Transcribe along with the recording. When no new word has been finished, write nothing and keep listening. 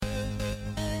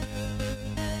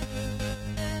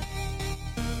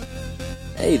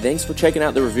Hey, thanks for checking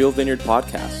out the Reveal Vineyard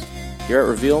podcast. Here at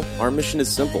Reveal, our mission is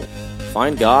simple.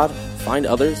 Find God, find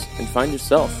others, and find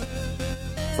yourself.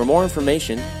 For more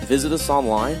information, visit us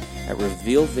online at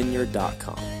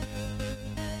revealvineyard.com.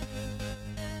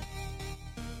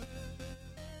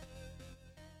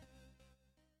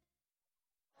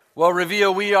 Well,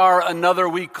 Reveal, we are another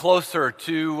week closer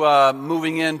to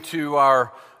moving into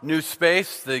our new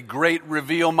space, the Great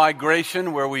Reveal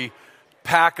Migration, where we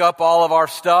pack up all of our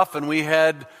stuff and we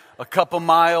head a couple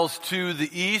miles to the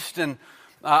east. And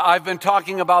I've been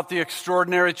talking about the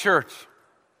extraordinary church,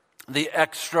 the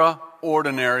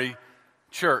extraordinary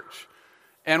church.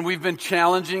 And we've been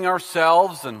challenging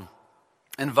ourselves and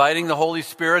inviting the Holy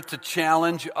Spirit to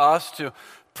challenge us, to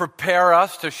prepare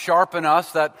us, to sharpen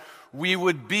us, that we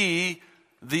would be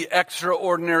the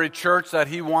extraordinary church that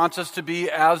He wants us to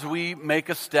be as we make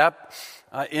a step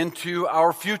into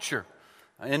our future,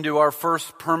 into our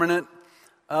first permanent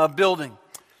building.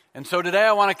 And so today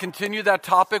I want to continue that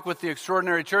topic with the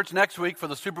extraordinary church. Next week for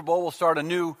the Super Bowl we'll start a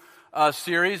new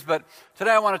series, but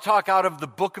today I want to talk out of the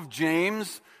book of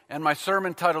James, and my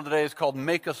sermon title today is called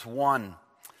Make Us One.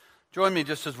 Join me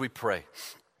just as we pray.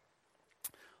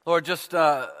 Lord, just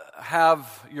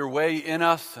have your way in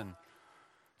us, and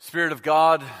Spirit of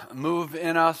God, move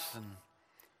in us and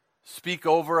speak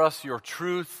over us your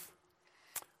truth.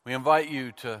 We invite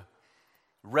you to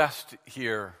rest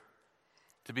here,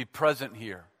 to be present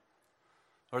here.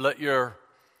 Or let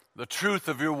the truth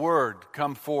of your word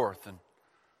come forth and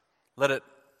let it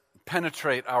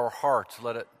penetrate our hearts.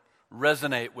 Let it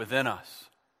resonate within us.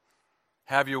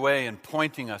 Have your way in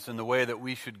pointing us in the way that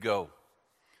we should go.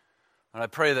 And I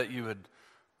pray that you would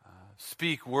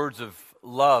speak words of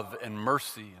love and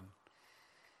mercy and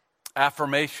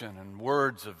affirmation and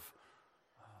words of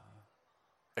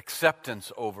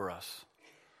acceptance over us.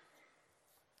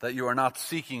 That you are not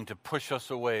seeking to push us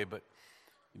away, but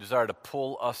you desire to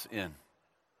pull us in.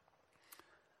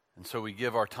 And so we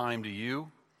give our time to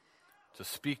you to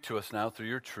speak to us now through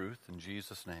your truth. In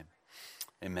Jesus' name,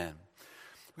 amen.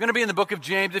 We're going to be in the book of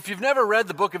James. If you've never read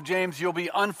the book of James, you'll be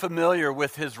unfamiliar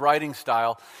with his writing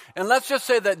style. And let's just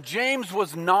say that James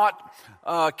was not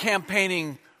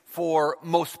campaigning for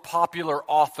most popular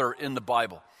author in the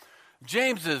Bible.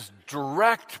 James is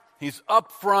direct. He's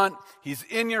upfront, he's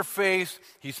in your face,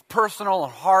 he's personal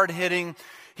and hard-hitting.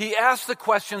 He asks the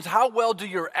questions, how well do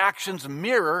your actions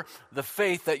mirror the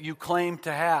faith that you claim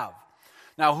to have?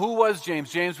 Now, who was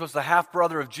James? James was the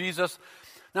half-brother of Jesus.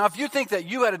 Now, if you think that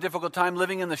you had a difficult time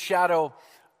living in the shadow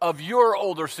of your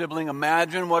older sibling,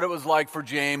 imagine what it was like for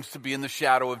James to be in the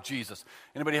shadow of Jesus.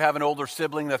 Anybody have an older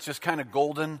sibling that's just kind of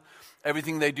golden?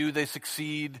 Everything they do, they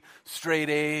succeed, straight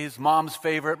A's, mom's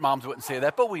favorite. Moms wouldn't say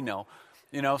that, but we know.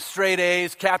 You know, straight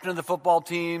A's, captain of the football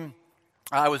team.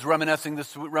 I was reminiscing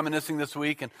this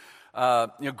week, and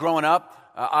growing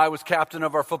up, I was captain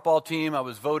of our football team. I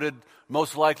was voted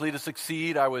most likely to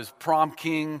succeed. I was prom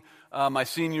king my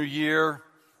senior year.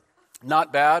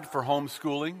 Not bad for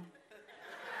homeschooling.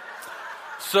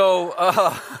 So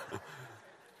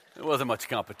there wasn't much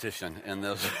competition in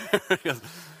those areas.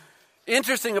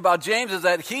 Interesting about James is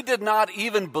that he did not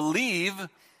even believe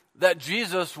that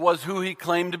Jesus was who he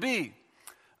claimed to be.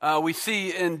 We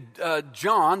see in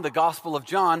John, the Gospel of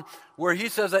John, where he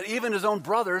says that even his own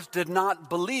brothers did not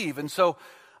believe. And so,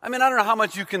 I mean, I don't know how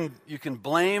much you can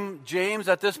blame James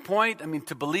at this point. I mean,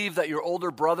 to believe that your older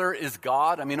brother is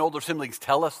God. I mean, older siblings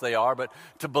tell us they are, but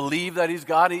to believe that he's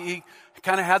God, he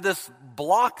kind of had this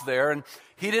block there, and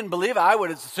he didn't believe it. I would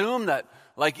assume that,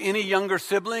 like any younger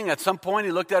sibling, at some point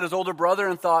he looked at his older brother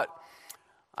and thought,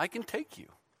 I can take you,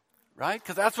 right?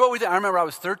 Because that's what we did. I remember I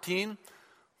was 13.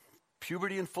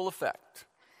 Puberty in full effect.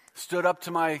 Stood up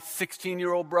to my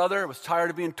 16-year-old brother, was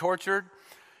tired of being tortured,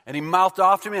 and he mouthed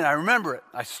off to me, and I remember it.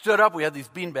 I stood up, we had these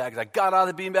bean bags. I got out of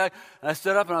the bean bag, and I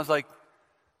stood up, and I was like,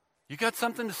 you got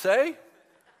something to say?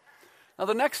 Now,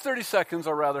 the next 30 seconds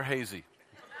are rather hazy.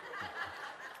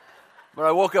 But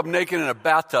I woke up naked in a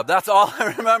bathtub. That's all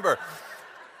I remember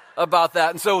about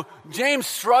that. And so James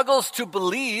struggles to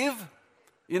believe,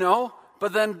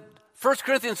 but then 1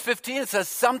 Corinthians 15, it says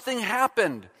something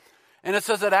happened. And it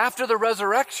says that after the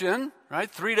resurrection, right,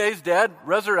 3 days dead,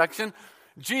 resurrection,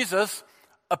 Jesus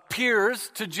appears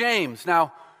to James.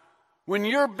 Now, when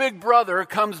your big brother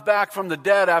comes back from the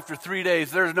dead after 3 days,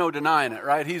 there's no denying it,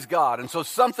 right? He's God. And so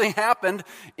something happened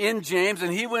in James,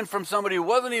 and he went from somebody who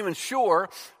wasn't even sure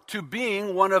to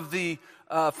being one of the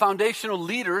foundational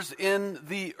leaders in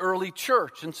the early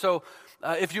church. And so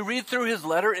if you read through his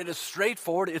letter, it is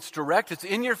straightforward, it's direct, it's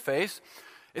in your face.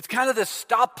 It's kind of this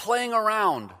stop playing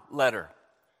around letter.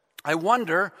 I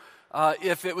wonder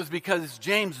if it was because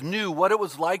James knew what it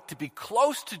was like to be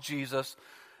close to Jesus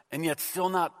and yet still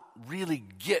not really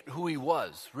get who he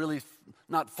was, really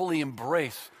not fully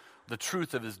embrace the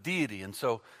truth of his deity. And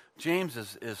so James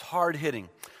is hard-hitting.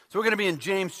 So we're going to be in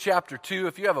James chapter 2.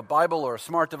 If you have a Bible or a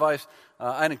smart device,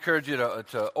 I'd encourage you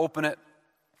to open it.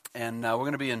 And we're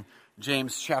going to be in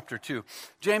James chapter 2.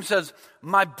 James says,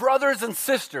 "My brothers and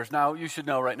sisters." Now, you should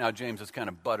know right now James is kind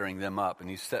of buttering them up, and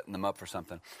he's setting them up for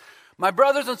something. "My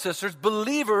brothers and sisters,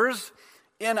 believers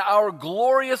in our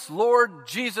glorious Lord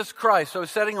Jesus Christ." So he's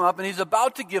setting them up, and he's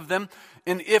about to give them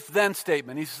an if-then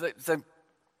statement. He's saying,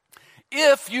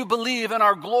 if you believe in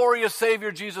our glorious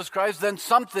Savior Jesus Christ, then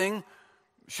something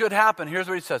should happen. Here's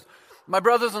what he says. "My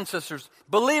brothers and sisters,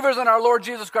 believers in our Lord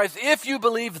Jesus Christ, if you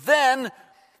believe, then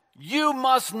you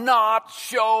must not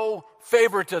show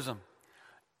favoritism."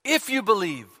 If you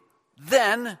believe,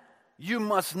 then you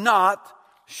must not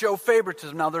show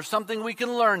favoritism. Now, there's something we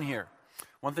can learn here.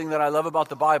 One thing that I love about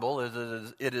the Bible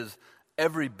is it is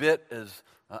every bit as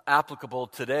applicable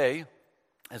today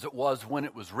as it was when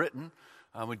it was written.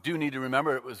 We do need to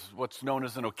remember it was what's known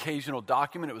as an occasional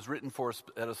document. It was written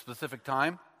at a specific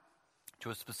time, to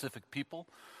a specific people,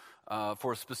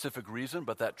 for a specific reason,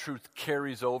 but that truth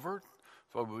carries over.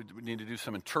 So we need to do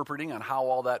some interpreting on how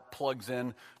all that plugs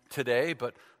in today,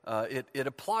 but it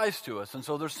applies to us. And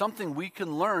so there's something we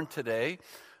can learn today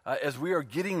as we are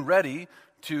getting ready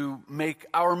to make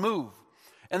our move.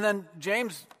 And then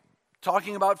James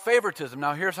talking about favoritism.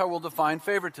 Now here's how we'll define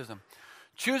favoritism.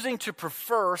 Choosing to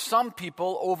prefer some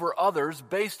people over others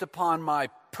based upon my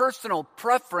personal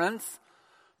preference,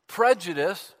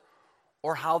 prejudice,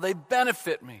 or how they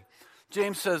benefit me.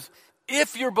 James says,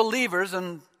 if you're believers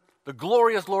in the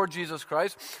glorious Lord Jesus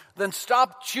Christ, then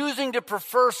stop choosing to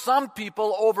prefer some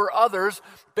people over others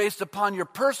based upon your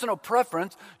personal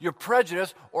preference, your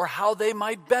prejudice, or how they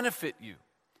might benefit you.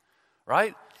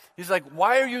 Right? He's like,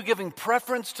 why are you giving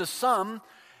preference to some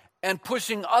and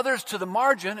pushing others to the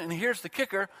margin? And here's the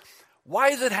kicker. Why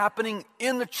is it happening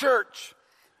in the church?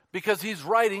 Because he's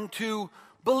writing to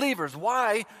believers.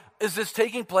 Why is this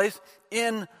taking place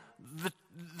in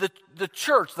the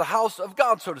church, the house of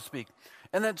God, so to speak?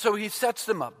 And then so he sets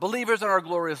them up, believers in our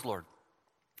glorious Lord.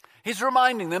 He's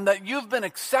reminding them that you've been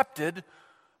accepted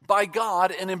by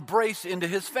God and embraced into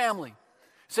his family.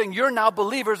 Saying you're now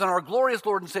believers in our glorious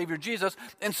Lord and Savior Jesus,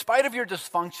 in spite of your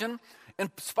dysfunction,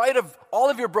 in spite of all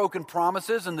of your broken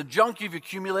promises and the junk you've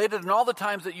accumulated and all the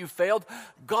times that you failed,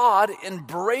 God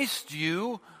embraced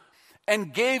you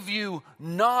and gave you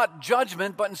not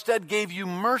judgment, but instead gave you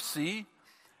mercy.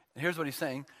 And here's what he's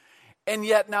saying. And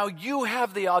yet now you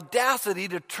have the audacity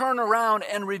to turn around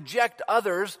and reject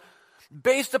others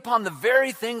based upon the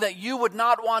very thing that you would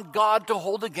not want God to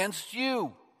hold against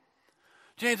you.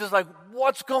 James is like,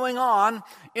 what's going on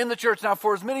in the church? Now,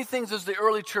 for as many things as the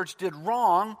early church did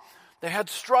wrong, they had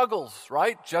struggles,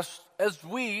 right? Just as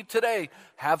we today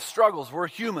have struggles. We're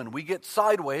human. We get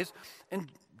sideways. And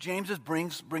James is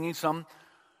bringing some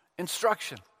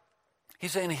instruction.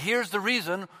 He's saying, here's the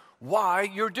reason why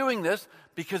you're doing this,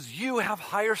 because you have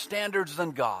higher standards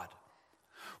than God.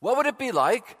 What would it be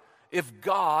like if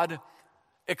God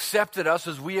accepted us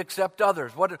as we accept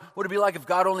others? What would it be like if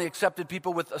God only accepted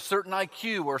people with a certain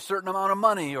IQ or a certain amount of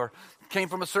money or came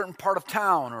from a certain part of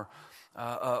town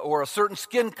or a certain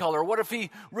skin color? What if he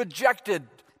rejected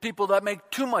people that make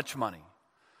too much money?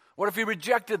 What if he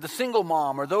rejected the single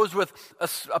mom or those with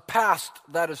a past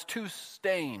that is too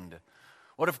stained?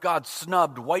 What if God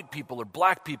snubbed white people or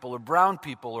black people or brown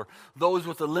people or those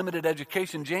with a limited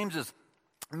education? James is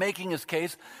making his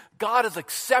case. God has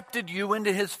accepted you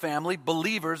into his family,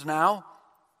 believers now,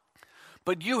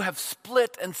 but you have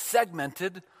split and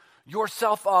segmented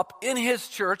yourself up in his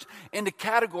church into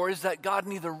categories that God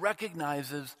neither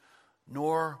recognizes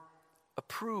nor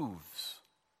approves.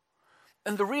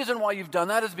 And the reason why you've done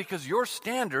that is because your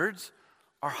standards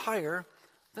are higher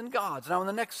than God's. Now, in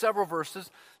the next several verses,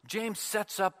 James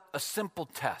sets up a simple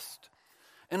test,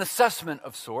 an assessment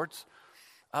of sorts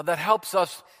that helps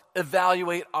us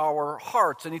evaluate our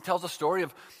hearts. And he tells a story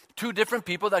of two different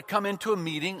people that come into a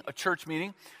meeting, a church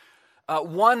meeting.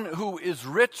 One who is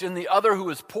rich and the other who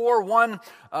is poor. One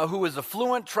who is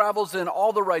affluent, travels in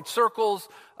all the right circles,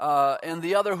 and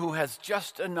the other who has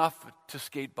just enough to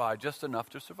skate by, just enough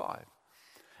to survive.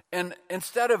 And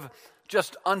instead of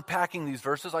just unpacking these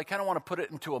verses, I kind of want to put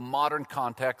it into a modern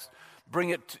context, bring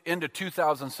it into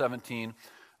 2017,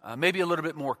 maybe a little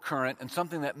bit more current, and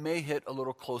something that may hit a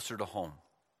little closer to home.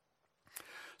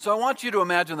 So I want you to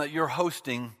imagine that you're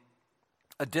hosting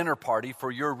a dinner party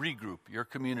for your regroup, your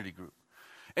community group.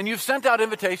 And you've sent out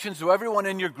invitations to everyone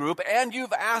in your group, and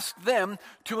you've asked them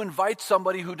to invite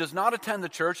somebody who does not attend the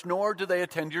church, nor do they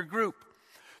attend your group.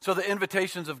 So the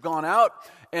invitations have gone out,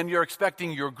 and you're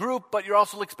expecting your group, but you're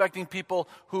also expecting people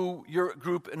who your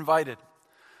group invited.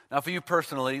 Now, for you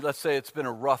personally, let's say it's been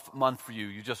a rough month for you.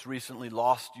 You just recently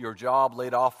lost your job,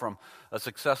 laid off from a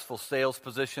successful sales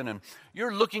position, and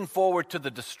you're looking forward to the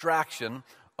distraction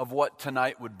of what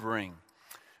tonight would bring.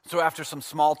 So after some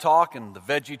small talk and the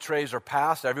veggie trays are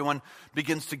passed, everyone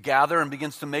begins to gather and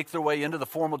begins to make their way into the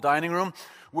formal dining room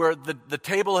where the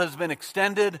table has been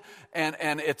extended and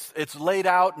it's laid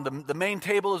out and the main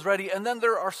table is ready. And then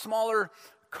there are smaller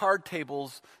card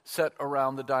tables set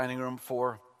around the dining room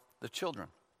for the children.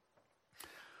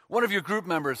 One of your group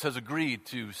members has agreed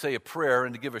to say a prayer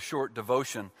and to give a short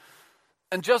devotion.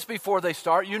 And just before they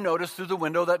start, you notice through the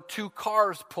window that 2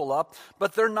 cars pull up,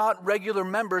 but they're not regular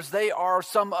members. They are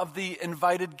some of the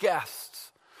invited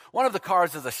guests. One of the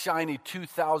cars is a shiny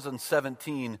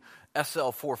 2017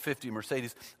 SL450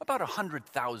 Mercedes, about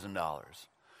 $100,000.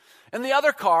 And the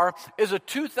other car is a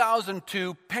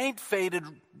 2002 paint-faded,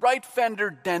 right fender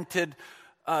dented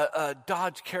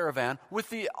Dodge Caravan with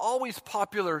the always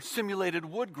popular simulated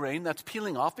wood grain that's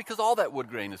peeling off because all that wood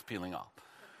grain is peeling off.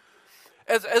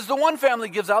 As the one family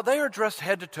gives out, they are dressed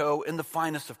head to toe in the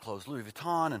finest of clothes, Louis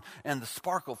Vuitton, and the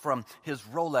sparkle from his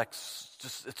Rolex,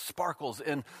 just it sparkles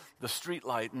in the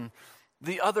streetlight. And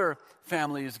the other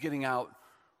family is getting out,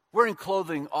 wearing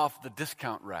clothing off the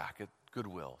discount rack at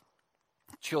Goodwill.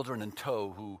 Children in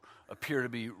tow who appear to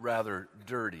be rather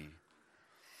dirty.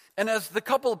 And as the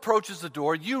couple approaches the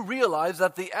door, you realize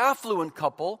that the affluent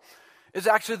couple is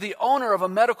actually the owner of a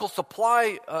medical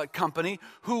supply company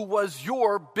who was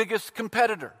your biggest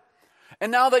competitor.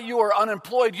 And now that you are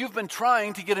unemployed, you've been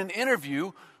trying to get an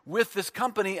interview with this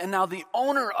company, and now the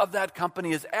owner of that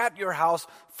company is at your house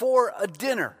for a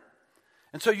dinner.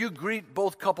 And so you greet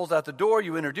both couples at the door,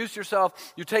 you introduce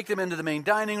yourself, you take them into the main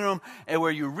dining room, and where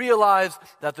you realize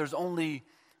that there's only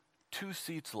 2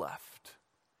 seats left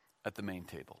at the main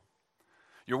table.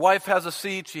 Your wife has a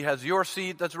seat, she has your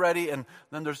seat that's ready, and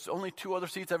then there's only 2 other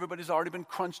seats. Everybody's already been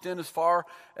crunched in as far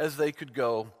as they could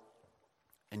go,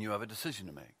 and you have a decision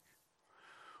to make.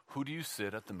 Who do you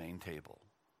sit at the main table?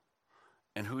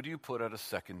 And who do you put at a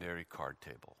secondary card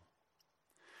table?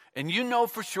 And you know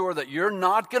for sure that you're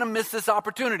not going to miss this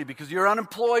opportunity because you're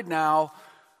unemployed now,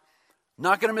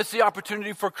 not going to miss the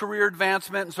opportunity for career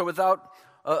advancement, and so without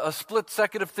a split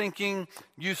second of thinking,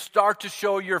 you start to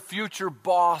show your future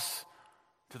boss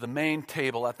to the main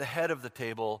table, at the head of the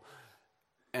table,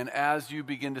 and as you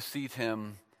begin to seat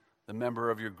him, the member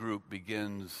of your group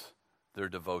begins their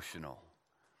devotional,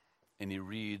 and he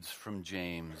reads from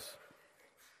James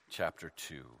chapter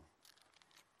 2.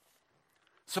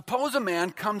 Suppose a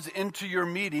man comes into your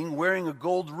meeting wearing a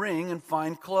gold ring and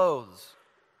fine clothes,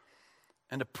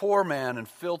 and a poor man in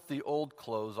filthy old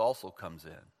clothes also comes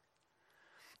in.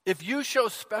 If you show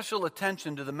special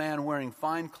attention to the man wearing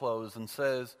fine clothes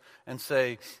and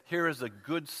say, here is a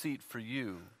good seat for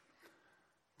you,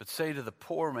 but say to the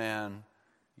poor man,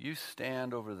 you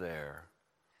stand over there,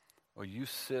 or you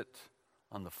sit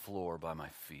on the floor by my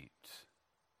feet.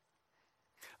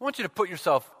 I want you to put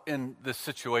yourself in this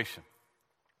situation.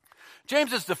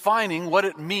 James is defining what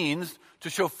it means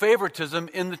to show favoritism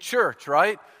in the church,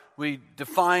 right? We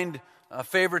defined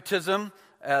favoritism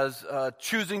as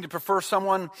choosing to prefer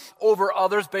someone over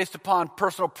others based upon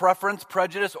personal preference,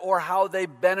 prejudice, or how they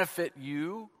benefit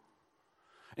you.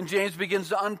 And James begins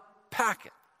to unpack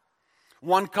it.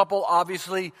 One couple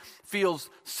obviously feels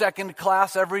second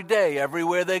class every day.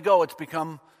 Everywhere they go, it's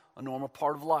become a normal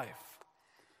part of life.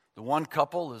 The one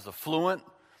couple is affluent.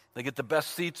 They get the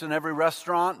best seats in every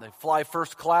restaurant. They fly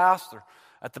first class. They're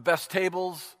at the best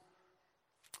tables,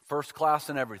 first class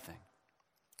in everything.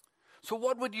 So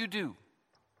what would you do?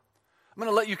 I'm going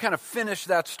to let you kind of finish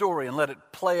that story and let it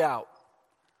play out.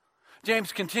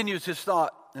 James continues his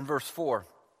thought in verse 4.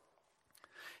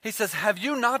 He says, have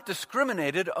you not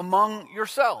discriminated among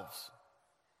yourselves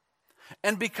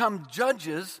and become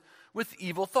judges with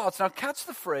evil thoughts? Now catch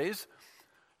the phrase,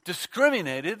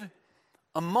 discriminated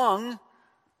among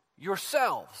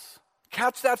yourselves.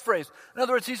 Catch that phrase. In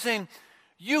other words, he's saying,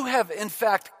 you have in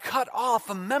fact cut off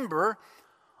a member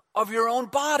of your own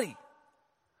body.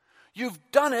 You've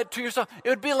done it to yourself. It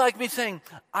would be like me saying,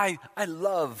 I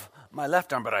love my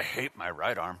left arm, but I hate my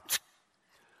right arm.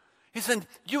 He said,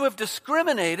 you have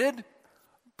discriminated,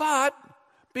 but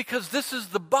because this is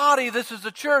the body, this is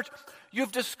the church,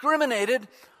 you've discriminated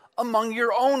among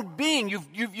your own being.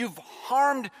 You've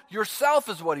harmed yourself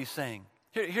is what he's saying.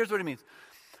 Here's what he means.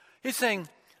 He's saying,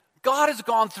 God has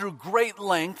gone through great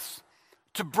lengths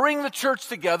to bring the church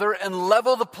together and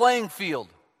level the playing field.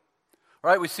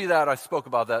 Right? We see that, I spoke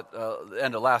about that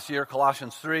end of last year,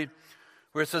 Colossians 3,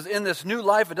 where it says, in this new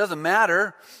life, it doesn't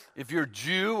matter if you're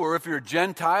Jew or if you're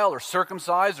Gentile or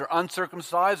circumcised or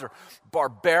uncircumcised or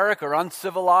barbaric or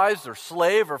uncivilized or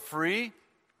slave or free.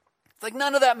 It's like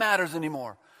none of that matters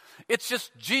anymore. It's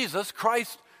just Jesus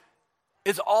Christ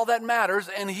is all that matters,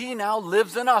 and he now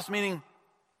lives in us, meaning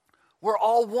we're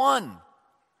all one.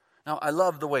 Now, I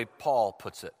love the way Paul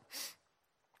puts it.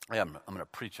 I'm going to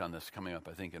preach on this coming up,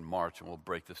 I think, in March, and we'll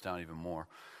break this down even more.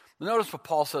 But notice what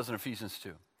Paul says in Ephesians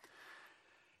 2.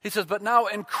 He says, but now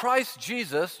in Christ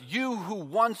Jesus, you who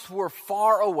once were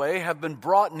far away have been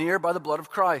brought near by the blood of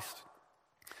Christ.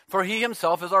 For he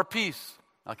himself is our peace.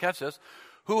 Now catch this.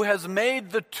 Who has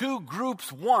made the two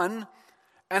groups one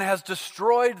and has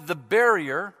destroyed the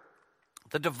barrier,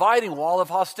 the dividing wall of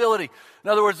hostility. In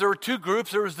other words, there were two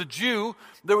groups. There was the Jew,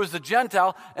 there was the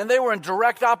Gentile, and they were in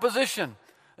direct opposition.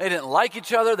 They didn't like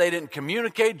each other. They didn't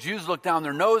communicate. Jews looked down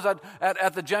their nose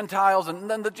at the Gentiles, and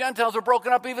then the Gentiles were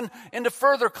broken up even into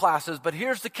further classes. But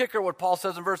here's the kicker, what Paul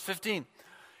says in verse 15.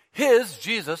 His,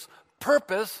 Jesus,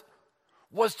 purpose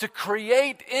was to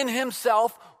create in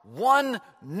himself one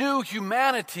new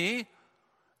humanity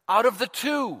out of the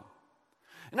two.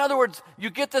 In other words,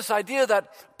 you get this idea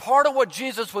that part of what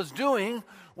Jesus was doing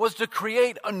was to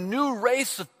create a new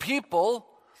race of people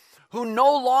who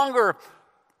no longer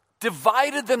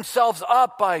divided themselves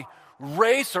up by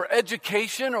race or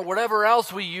education or whatever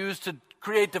else we use to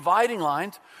create dividing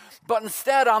lines, but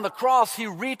instead on the cross he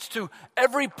reached to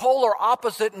every polar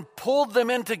opposite and pulled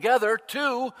them in together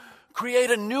to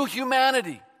create a new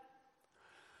humanity.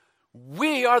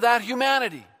 We are that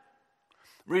humanity.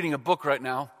 I'm reading a book right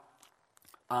now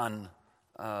on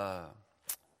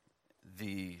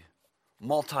the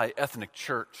multi-ethnic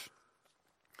church.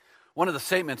 One of the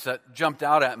statements that jumped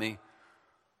out at me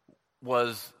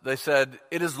was, they said,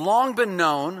 it has long been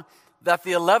known that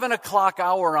the 11 o'clock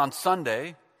hour on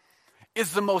Sunday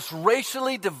is the most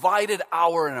racially divided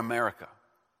hour in America.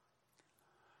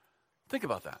 Think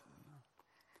about that.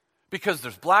 Because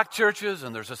there's black churches,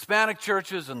 and there's Hispanic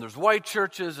churches, and there's white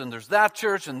churches, and there's that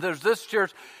church, and there's this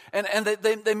church. And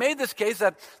they made this case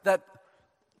that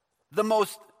the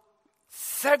most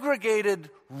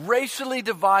segregated, racially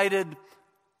divided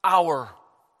hour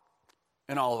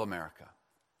in all of America.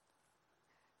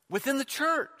 Within the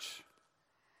church.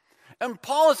 And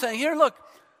Paul is saying here, look,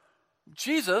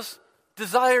 Jesus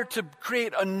desired to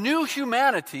create a new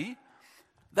humanity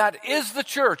that is the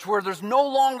church, where there's no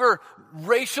longer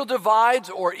racial divides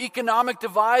or economic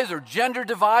divides or gender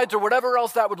divides or whatever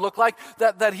else that would look like,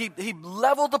 that he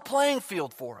leveled the playing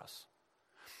field for us.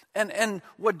 And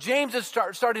what James is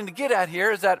starting to get at here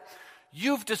is that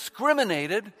you've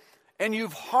discriminated and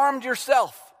you've harmed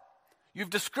yourself. You've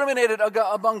discriminated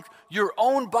among your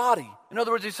own body. In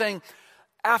other words, he's saying,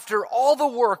 after all the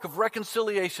work of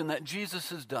reconciliation that Jesus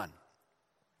has done,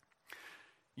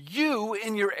 you,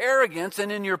 in your arrogance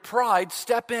and in your pride,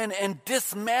 step in and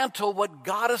dismantle what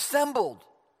God assembled.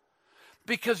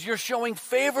 Because you're showing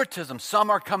favoritism. Some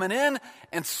are coming in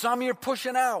and some you're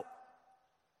pushing out.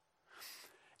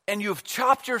 And you've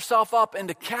chopped yourself up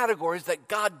into categories that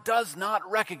God does not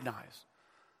recognize.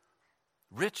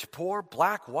 Rich, poor,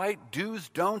 black, white, do's,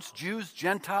 don'ts, Jews,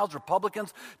 Gentiles,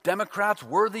 Republicans, Democrats,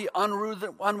 worthy,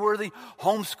 unworthy,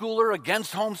 homeschooler,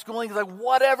 against homeschooling, like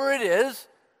whatever it is,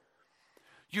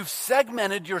 you've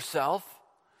segmented yourself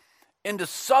into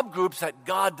subgroups that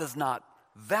God does not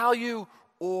value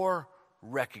or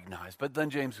recognize. But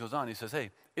then James goes on, he says,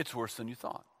 hey, it's worse than you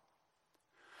thought.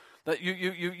 That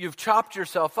you've chopped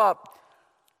yourself up.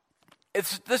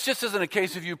 This just isn't a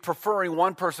case of you preferring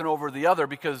one person over the other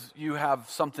because you have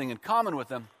something in common with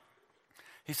them.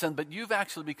 He said, but you've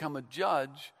actually become a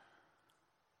judge.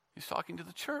 He's talking to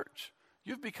the church.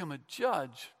 You've become a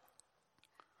judge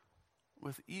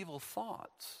with evil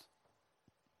thoughts.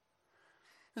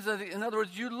 In other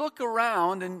words, you look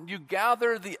around and you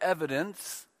gather the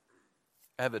evidence,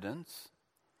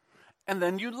 and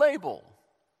then you label.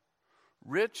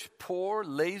 Rich, poor,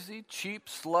 lazy, cheap,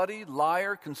 slutty,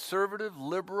 liar, conservative,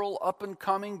 liberal, up and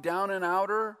coming, down and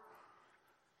outer.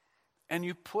 And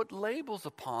you put labels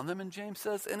upon them, and James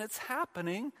says, and it's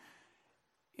happening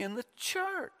in the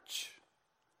church.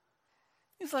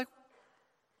 He's like,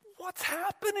 what's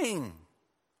happening?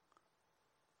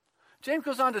 James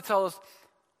goes on to tell us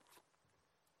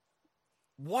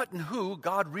what and who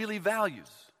God really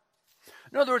values.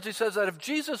 In other words, he says that if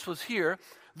Jesus was here,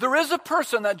 there is a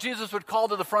person that Jesus would call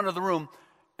to the front of the room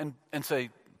and say,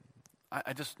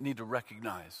 I just need to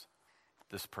recognize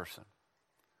this person.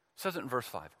 He says it in verse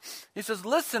 5. He says,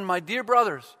 listen, my dear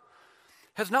brothers,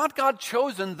 Has not God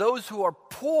chosen those who are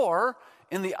poor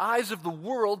in the eyes of the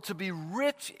world to be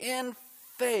rich in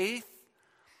faith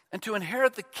and to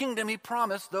inherit the kingdom he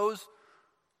promised those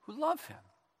who love him?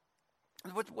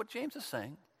 What James is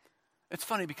saying, it's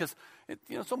funny because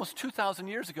it's almost 2,000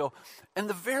 years ago, and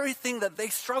the very thing that they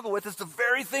struggle with is the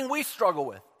very thing we struggle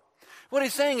with. What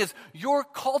he's saying is your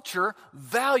culture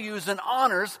values and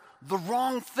honors the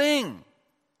wrong thing.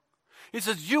 He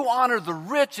says you honor the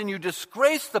rich and you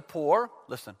disgrace the poor.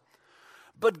 Listen,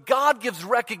 but God gives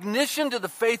recognition to the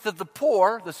faith of the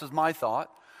poor. This is my thought.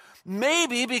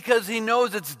 Maybe because he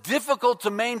knows it's difficult to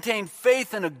maintain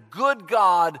faith in a good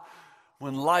God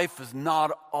when life is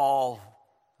not all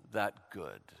that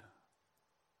good.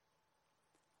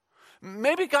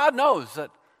 Maybe God knows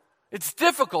that it's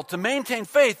difficult to maintain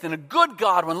faith in a good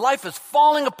God when life is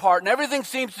falling apart and everything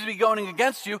seems to be going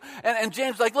against you. And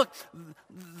James is like, look,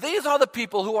 these are the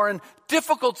people who are in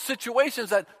difficult situations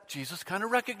that Jesus kind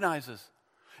of recognizes.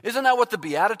 Isn't that what the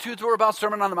Beatitudes were about,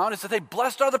 Sermon on the Mount? It said, hey,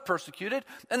 blessed are the persecuted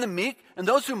and the meek and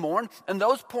those who mourn and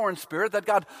those poor in spirit, that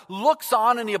God looks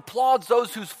on and he applauds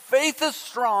those whose faith is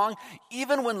strong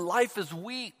even when life is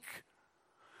weak.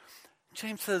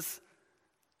 James says,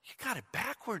 you got it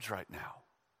backwards right now.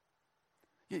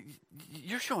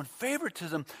 You're showing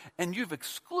favoritism, and you've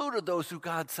excluded those who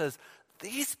God says,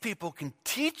 these people can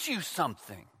teach you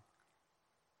something.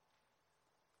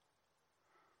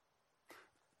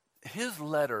 His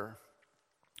letter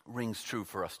rings true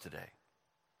for us today.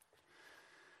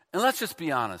 And let's just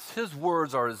be honest, his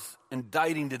words are as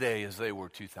indicting today as they were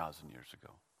 2,000 years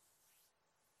ago.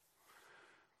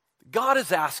 God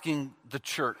is asking the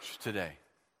church today,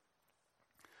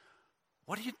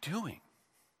 what are you doing?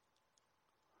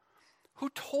 Who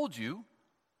told you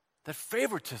that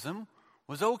favoritism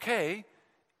was okay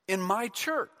in my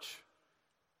church?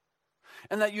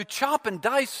 And that you chop and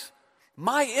dice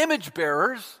my image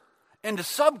bearers into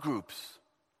subgroups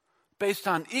based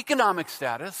on economic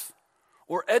status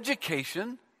or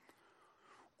education,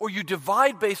 or you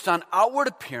divide based on outward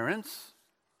appearance.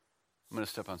 I'm going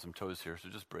to step on some toes here, so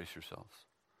just brace yourselves.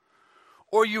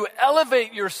 Or you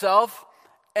elevate yourself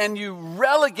and you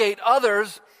relegate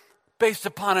others based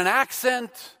upon an accent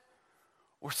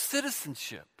or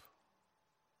citizenship.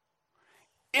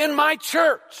 In my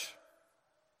church.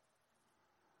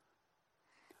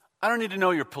 I don't need to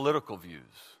know your political views.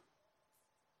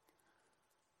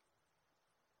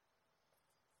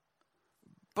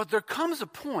 But there comes a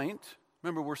point,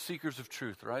 remember we're seekers of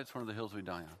truth, right? It's one of the hills we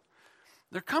die on.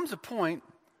 There comes a point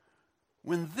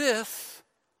when this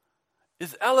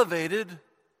is elevated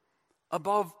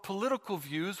above political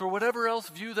views or whatever else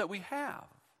view that we have.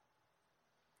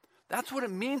 That's what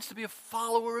it means to be a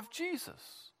follower of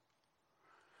Jesus.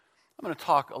 I'm going to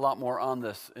talk a lot more on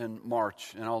this in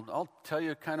March, and I'll tell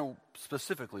you kind of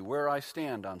specifically where I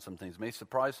stand on some things. It may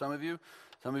surprise some of you.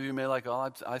 Some of you may like,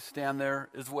 oh, I stand there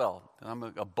as well. I'm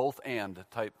a both and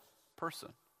type person.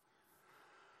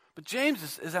 But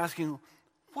James is asking,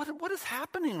 what is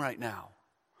happening right now?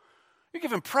 You're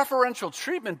giving preferential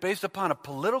treatment based upon a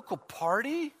political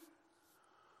party?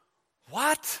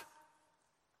 What?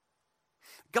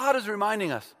 God is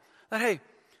reminding us that, hey,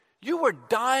 you were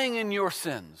dying in your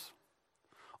sins.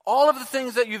 All of the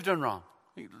things that you've done wrong.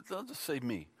 I'll just say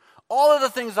me. All of the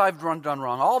things I've done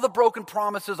wrong. All the broken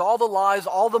promises, all the lies,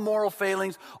 all the moral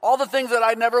failings, all the things that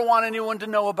I never want anyone to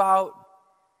know about.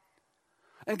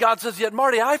 And God says, yet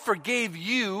Marty, I forgave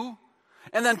you.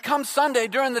 And then come Sunday,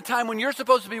 during the time when you're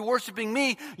supposed to be worshiping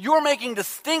me, you're making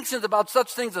distinctions about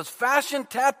such things as fashion,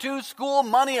 tattoos, school,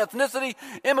 money, ethnicity,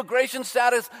 immigration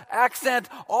status, accent,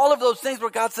 all of those things where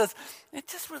God says, it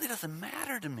just really doesn't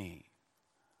matter to me.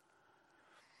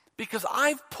 Because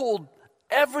I've pulled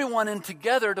everyone in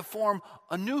together to form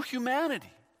a new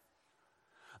humanity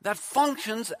that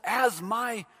functions as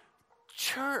my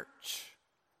church.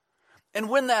 And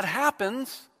when that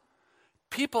happens,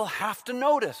 people have to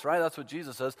notice, right? That's what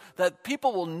Jesus says, that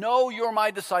people will know you're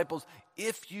my disciples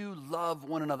if you love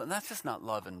one another. And that's just not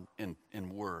love in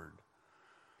word,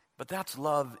 but that's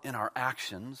love in our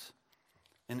actions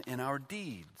and in our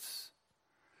deeds.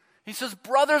 He says,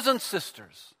 brothers and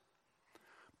sisters,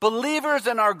 believers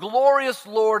in our glorious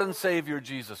Lord and Savior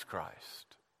Jesus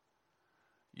Christ,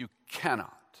 you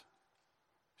cannot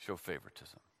show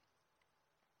favoritism.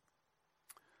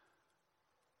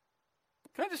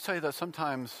 Can I just tell you that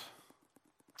sometimes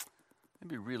it'd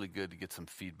be really good to get some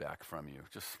feedback from you,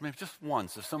 maybe just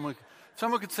once. If someone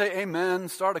could say amen,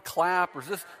 start a clap, or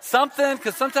just something,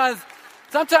 because sometimes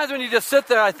when you just sit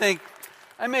there, I think,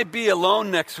 I may be alone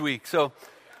next week. So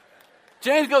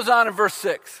James goes on in verse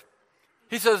 6.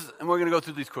 He says, and we're going to go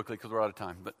through these quickly because we're out of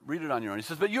time, but read it on your own. He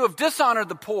says, but you have dishonored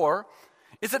the poor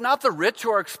Is it not the rich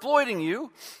who are exploiting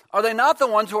you? Are they not the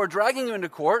ones who are dragging you into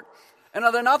court? And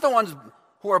are they not the ones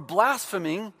who are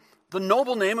blaspheming the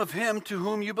noble name of him to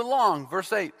whom you belong?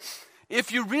 Verse 8,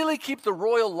 if you really keep the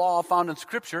royal law found in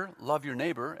Scripture, love your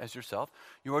neighbor as yourself,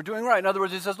 you are doing right. In other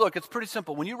words, he says, look, it's pretty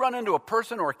simple. When you run into a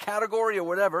person or a category or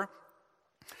whatever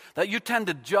that you tend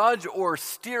to judge or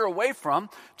steer away from,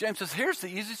 James says, here's the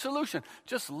easy solution.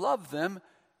 Just love them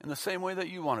in the same way that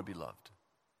you want to be loved.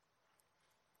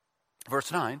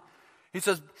 Verse 9, he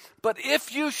says, but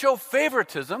if you show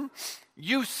favoritism,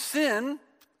 you sin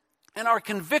and are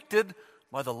convicted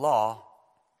by the law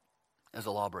as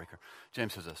a lawbreaker.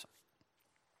 James says this.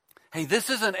 Hey,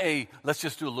 this isn't a let's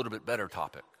just do a little bit better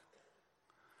topic.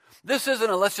 This isn't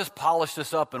a let's just polish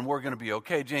this up and we're going to be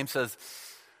okay. James says,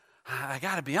 I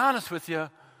got to be honest with you.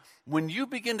 When you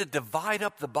begin to divide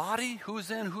up the body,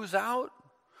 who's in, who's out,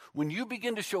 when you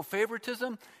begin to show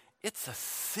favoritism, it's a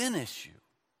sin issue.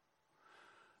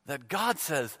 That God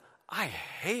says, I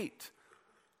hate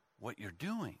what you're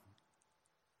doing.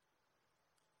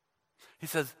 He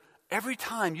says, every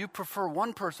time you prefer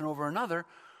one person over another,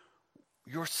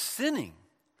 you're sinning.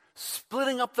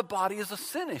 Splitting up the body is a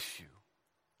sin issue.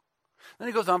 Then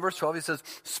he goes on, verse 12, he says,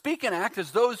 speak and act as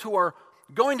those who are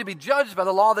going to be judged by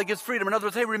the law that gives freedom. In other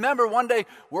words, hey, remember, one day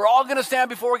we're all going to stand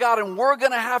before God and we're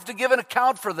going to have to give an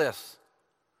account for this.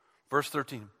 Verse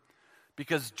 13.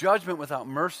 Because judgment without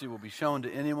mercy will be shown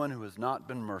to anyone who has not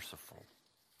been merciful.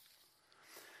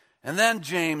 And then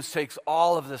James takes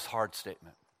all of this hard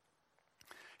statement.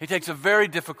 He takes a very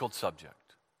difficult subject.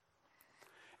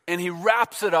 And he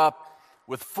wraps it up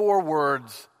with 4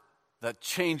 words that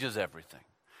changes everything.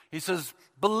 He says,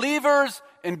 believers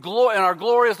in our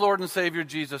glorious Lord and Savior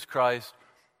Jesus Christ,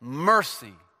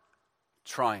 mercy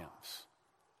triumphs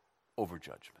over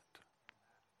judgment.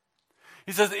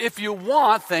 He says, if you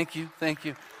want, thank you.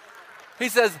 He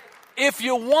says, if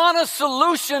you want a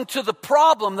solution to the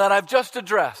problem that I've just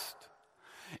addressed,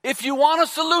 if you want a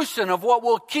solution of what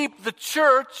will keep the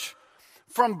church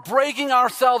from breaking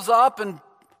ourselves up and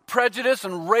prejudice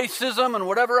and racism and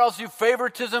whatever else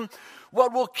favoritism,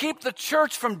 what will keep the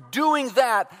church from doing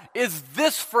that is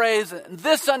this phrase,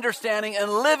 this understanding,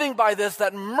 and living by this,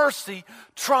 that mercy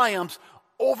triumphs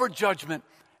over judgment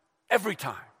every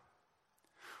time.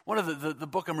 One of the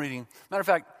book I'm reading, matter of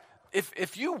fact,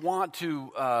 if you want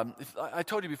to, I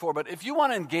told you before, but if you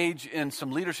want to engage in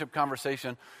some leadership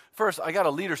conversation, first, I got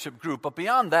a leadership group, but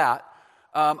beyond that,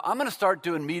 I'm going to start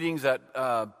doing meetings at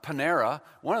Panera.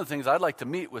 One of the things I'd like to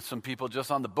meet with some people just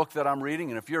on the book that I'm reading,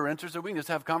 and if you're interested, we can just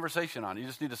have a conversation on it. You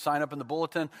just need to sign up in the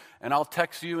bulletin, and I'll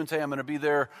text you and say I'm going to be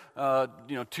there,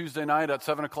 Tuesday night at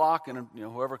 7 o'clock, and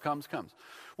whoever comes.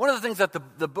 One of the things that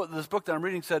this book that I'm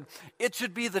reading said, it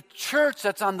should be the church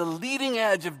that's on the leading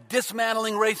edge of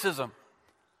dismantling racism.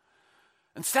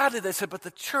 And sadly, they said, but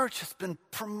the church has been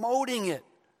promoting it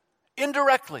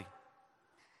indirectly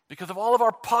because of all of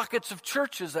our pockets of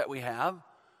churches that we have.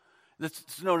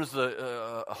 It's known as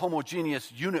the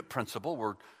homogeneous unit principle,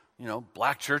 where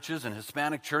black churches and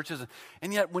Hispanic churches,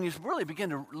 and yet when you really begin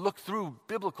to look through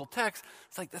biblical texts,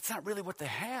 it's like that's not really what they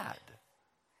had.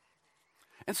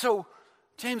 And so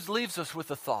James leaves us with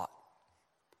a thought.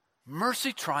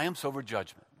 Mercy triumphs over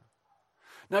judgment.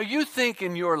 Now you think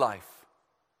in your life,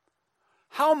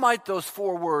 how might those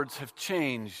 4 words have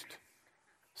changed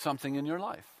something in your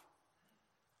life?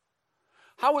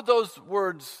 How would those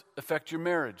words affect your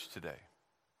marriage today?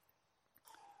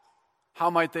 How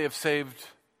might they have saved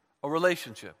a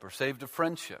relationship or saved a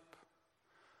friendship?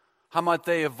 How might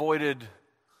they have avoided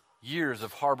years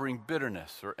of harboring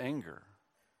bitterness or anger?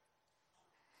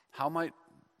 How might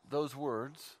those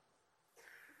words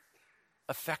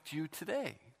affect you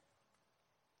today?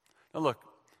 Now look,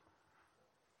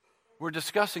 we're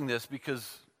discussing this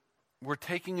because we're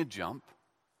taking a jump,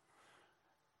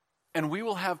 and we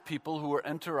will have people who will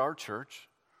enter our church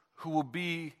who will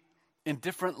be in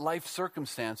different life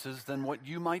circumstances than what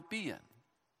you might be in.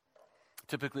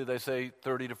 Typically, they say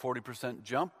 30 to 40%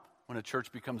 jump when a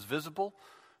church becomes visible.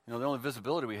 The only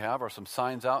visibility we have are some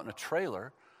signs out in a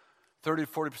trailer. 30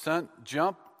 to 40%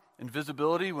 jump in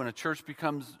visibility when a church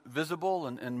becomes visible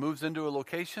and moves into a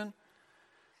location.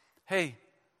 Hey,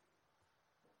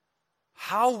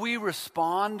 how we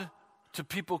respond to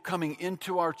people coming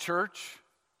into our church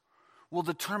will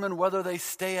determine whether they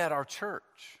stay at our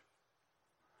church.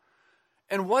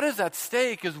 And what is at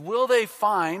stake is, will they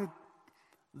find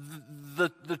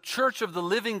the church of the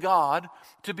living God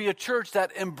to be a church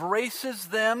that embraces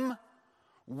them,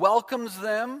 welcomes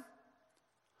them,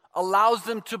 allows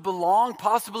them to belong,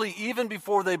 possibly even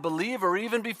before they believe or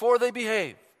even before they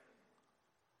behave?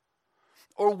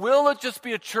 Or will it just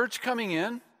be a church coming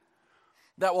in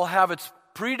that will have its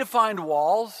predefined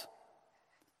walls,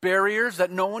 barriers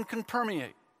that no one can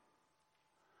permeate.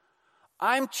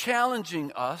 I'm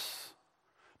challenging us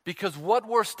because what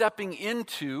we're stepping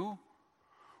into,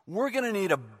 we're going to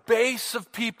need a base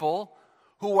of people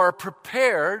who are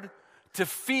prepared to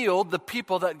field the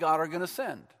people that God are going to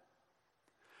send.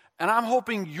 And I'm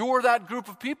hoping you're that group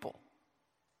of people.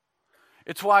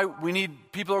 It's why we need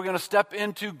people who are going to step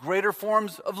into greater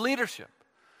forms of leadership.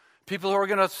 People who are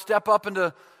going to step up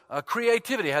into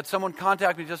creativity. I had someone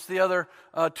contact me just the other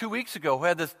 2 weeks ago who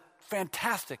had this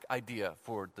fantastic idea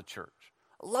for the church.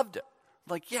 I loved it.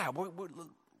 Like, yeah,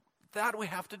 that we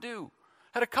have to do.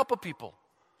 Had a couple people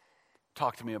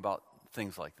talk to me about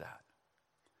things like that.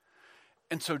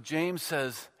 And so James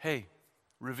says, hey,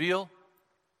 Reveal,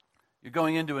 you're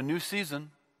going into a new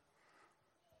season.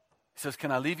 He says,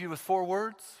 can I leave you with 4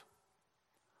 words?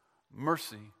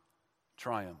 Mercy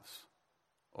triumphs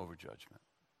over judgment.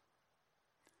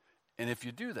 And if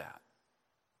you do that,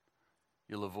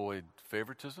 you'll avoid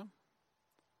favoritism.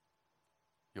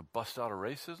 You'll bust out of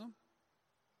racism.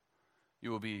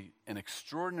 You will be an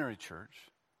extraordinary church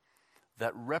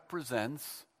that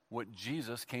represents what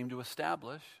Jesus came to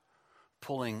establish,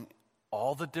 pulling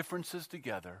all the differences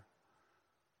together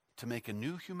to make a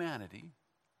new humanity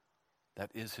that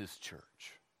is his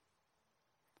church.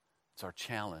 It's our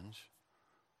challenge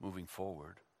moving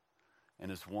forward,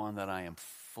 and it's one that I am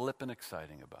flippin'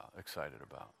 excited about.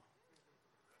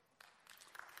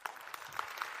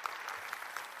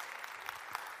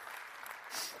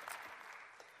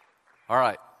 All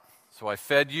right, so I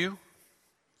fed you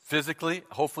physically,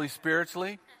 hopefully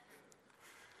spiritually.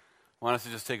 I want us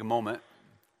to just take a moment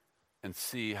and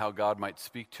see how God might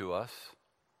speak to us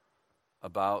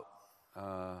about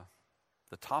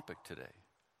the topic today.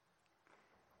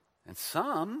 And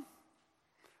some,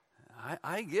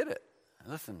 I get it.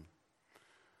 Listen,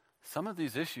 some of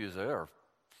these issues are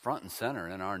front and center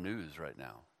in our news right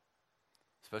now,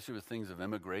 especially with things of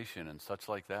immigration and such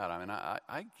like that. I mean,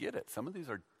 I get it. Some of these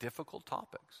are difficult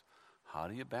topics. How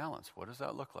do you balance? What does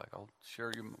that look like? I'll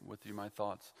share with you my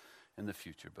thoughts in the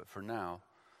future. But for now,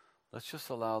 let's just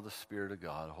allow the Spirit of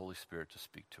God, the Holy Spirit, to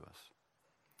speak to us.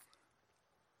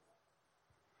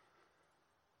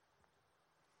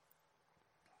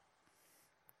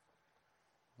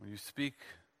 When you speak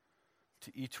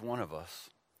to each one of us,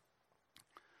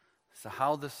 so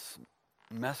how this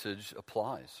message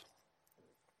applies.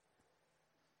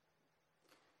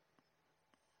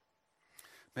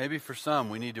 Maybe for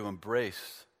some, we need to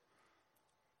embrace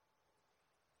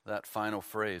that final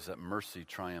phrase, that mercy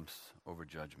triumphs over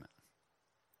judgment.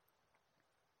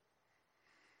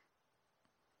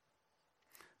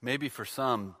 Maybe for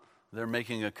some, they're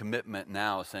making a commitment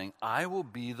now saying, I will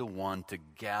be the one to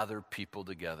gather people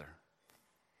together.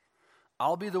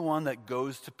 I'll be the one that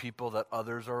goes to people that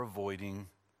others are avoiding.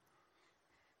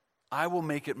 I will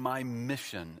make it my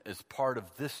mission as part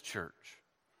of this church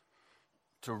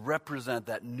to represent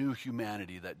that new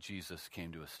humanity that Jesus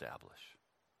came to establish.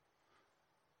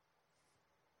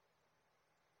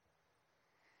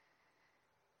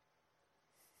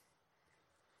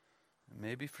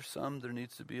 Maybe for some there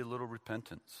needs to be a little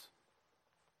repentance.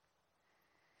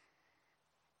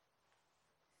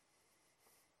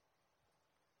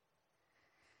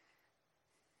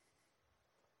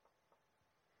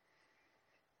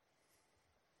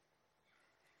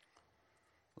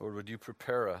 Lord, would you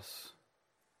prepare us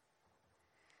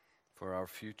for our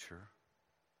future?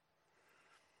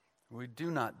 We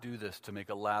do not do this to make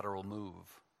a lateral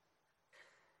move.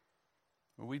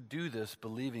 We do this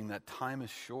believing that time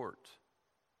is short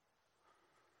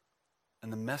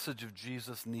and the message of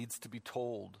Jesus needs to be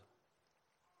told,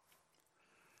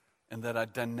 and that a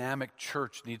dynamic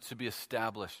church needs to be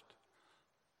established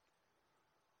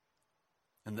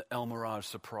in the El Mirage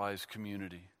Surprise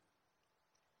community.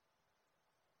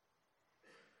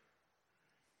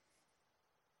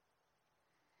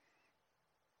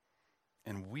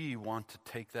 And we want to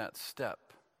take that step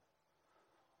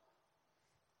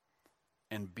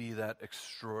and be that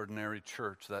extraordinary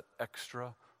church, that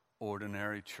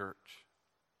extraordinary church.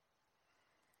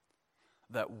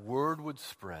 That word would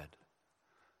spread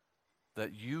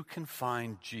that you can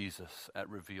find Jesus at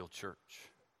Reveal Church.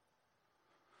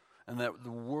 And that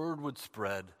the word would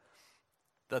spread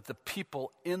that the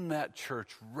people in that church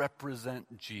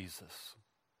represent Jesus.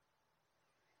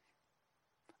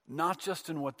 Not just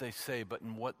in what they say, but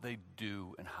in what they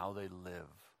do and how they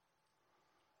live.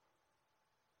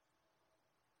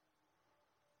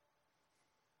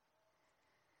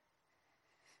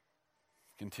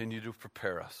 Continue to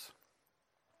prepare us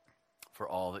for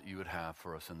all that you would have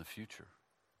for us in the future.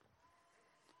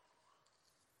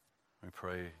 We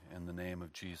pray in the name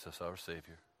of Jesus, our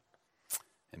Savior.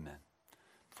 Amen.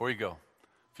 Before you go,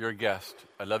 if you're a guest,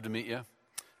 I'd love to meet you.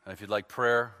 And if you'd like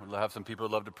prayer, we'll have some people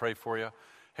who'd love to pray for you.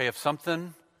 Hey,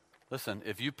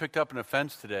 if you picked up an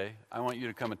offense today, I want you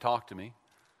to come and talk to me.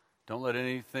 Don't let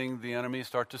anything, the enemy,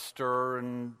 start to stir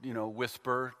and,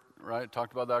 whisper, right?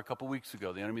 Talked about that a couple weeks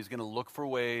ago. The enemy's going to look for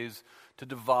ways to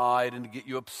divide and to get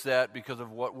you upset because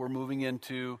of what we're moving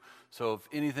into. So if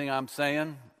anything I'm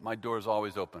saying, my door is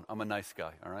always open. I'm a nice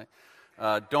guy, all right?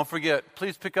 Don't forget,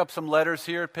 please pick up some letters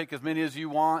here. Pick as many as you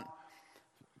want.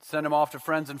 Send them off to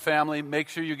friends and family. Make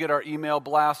sure you get our email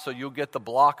blast so you'll get the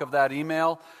block of that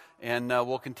email. And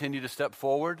we'll continue to step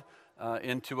forward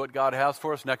into what God has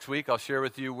for us. Next week, I'll share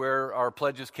with you where our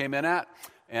pledges came in at.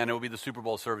 And it will be the Super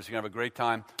Bowl service. You're going to have a great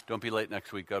time. Don't be late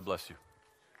next week. God bless you.